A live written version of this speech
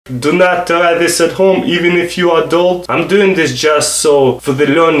Do not try this at home, even if you are adult. I'm doing this just so for the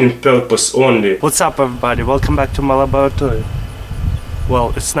learning purpose only. What's up, everybody? Welcome back to my laboratory.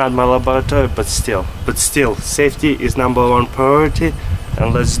 Well, it's not my laboratory, but still, safety is #1 priority,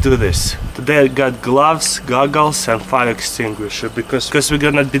 and let's do this. Today I got gloves, goggles, and fire extinguisher because we're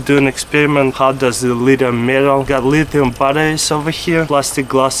gonna be doing experiment. How does the lithium metal? Got lithium batteries over here, plastic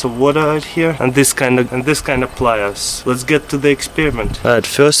glass of water right here, and this kind of pliers. Let's get to the experiment. Alright,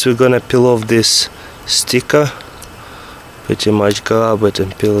 first we're gonna peel off this sticker. Pretty much grab it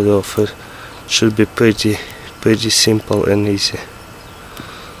and peel it off. It should be pretty simple and easy.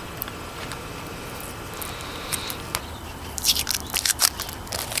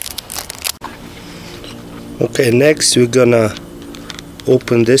 Okay, next we're gonna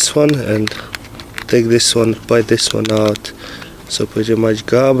open this one and take this one, bite this one out. So pretty much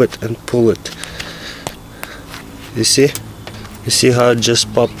grab it and pull it. You see how it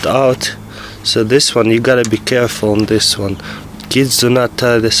just popped out? So this one, you gotta be careful on this one. Kids, do not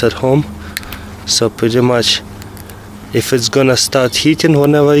try this at home. So pretty much, if it's gonna start heating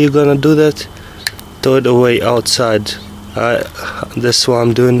whenever you're gonna do that, throw it away outside. That's why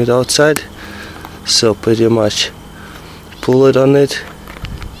I'm doing it outside. So pretty much pull it on it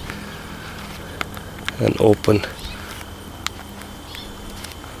and open.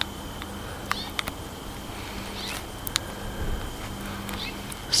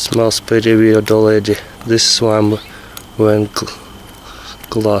 Smells pretty weird already. This is why I'm wearing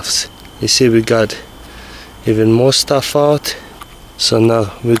gloves. You see, we got even more stuff out. So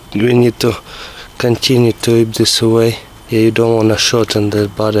now we need to continue to rip this away. Yeah, you don't want to shorten the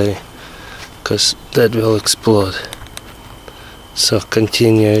battery, because that will explode. So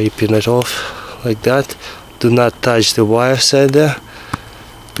continue ripping it off like that. Do not touch the wire side there,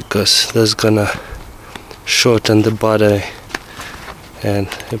 because that's gonna shorten the battery and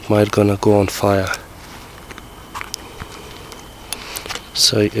it might gonna go on fire.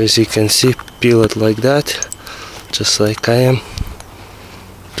 So as you can see, peel it like that, just like I am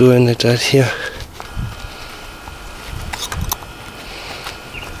doing it right here.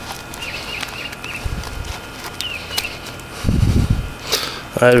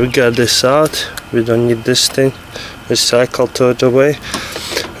 Alright, we got this out. We don't need this thing. Recycle, throw it away.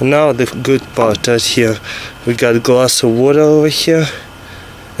 And now the good part right here. We got a glass of water over here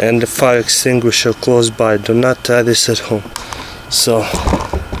and the fire extinguisher close by. Do not try this at home. So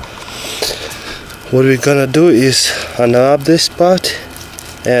what we're gonna do is unwrap this part,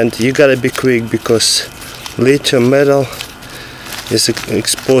 and you gotta be quick because lithium metal is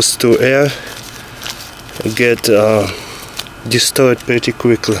exposed to air, get destroyed pretty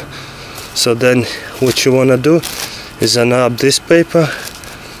quickly. So then what you want to do is unwrap this paper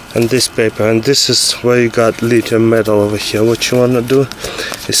and this paper, and this is where you got lithium metal over here. What you want to do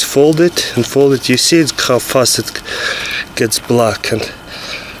is fold it and fold it. You see how fast it gets black, and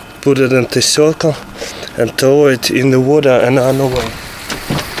put it into a circle and throw it in the water and run away.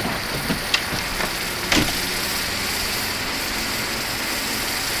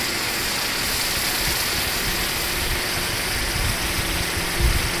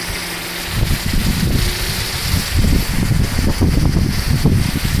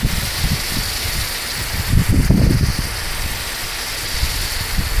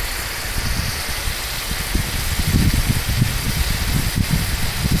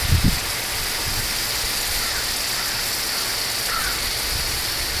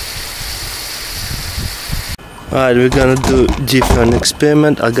 Alright, we're gonna do different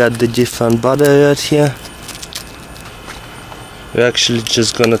experiment. I got the different battery right here. We're actually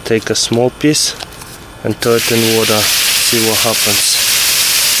just gonna take a small piece and throw it in water, see what happens.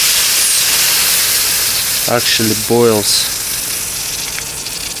 Actually boils.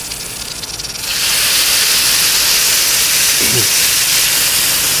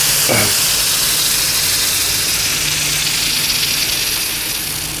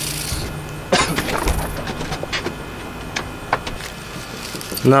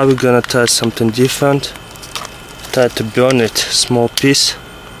 Now we're gonna try something different. Try to burn it, small piece.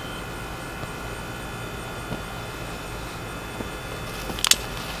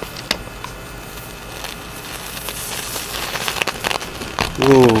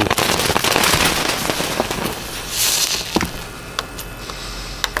 Whoa.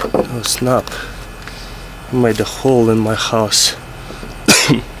 Oh snap. I made a hole in my house.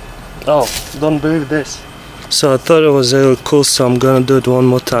 Oh, don't believe this. So I thought it was really cool, so I'm gonna do it one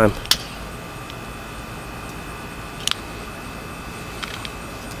more time.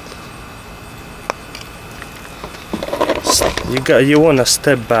 You wanna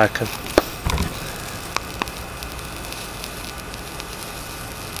step back and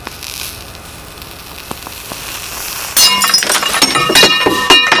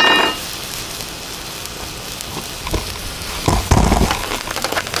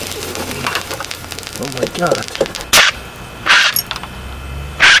God.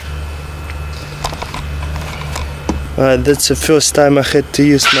 Alright, that's the first time I had to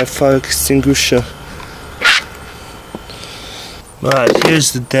use my fire extinguisher. Alright,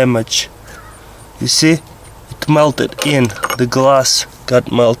 here's the damage. You see? It melted in. The glass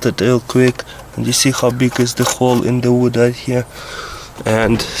got melted real quick. And you see how big is the hole in the wood right here.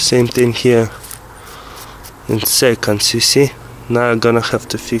 And same thing here. In seconds, you see? Now I'm gonna have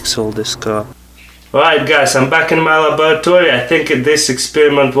to fix all this crap. Alright guys, I'm back in my laboratory. I think this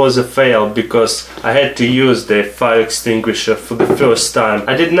experiment was a fail because I had to use the fire extinguisher for the first time.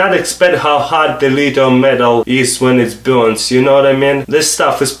 I did not expect how hot the lithium metal is when it burns, you know what I mean? This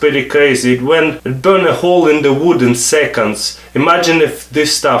stuff is pretty crazy. It burned a hole in the wood in seconds. Imagine if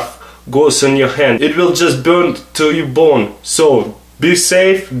this stuff goes on your hand. It will just burn to your bone. So be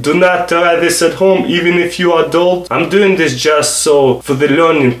safe, do not try this at home even if you are adult. I'm doing this just so for the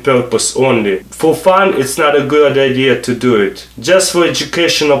learning purpose only. For fun, it's not a good idea to do it. Just for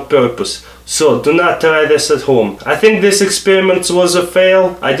educational purpose. So do not try this at home. I think this experiment was a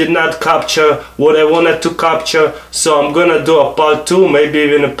fail. I did not capture what I wanted to capture. So I'm gonna do a part 2, maybe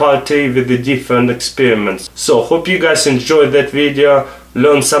even a part 3 with the different experiments. So hope you guys enjoyed that video.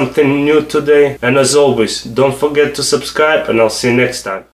 Learn something new today, and as always, don't forget to subscribe, and I'll see you next time.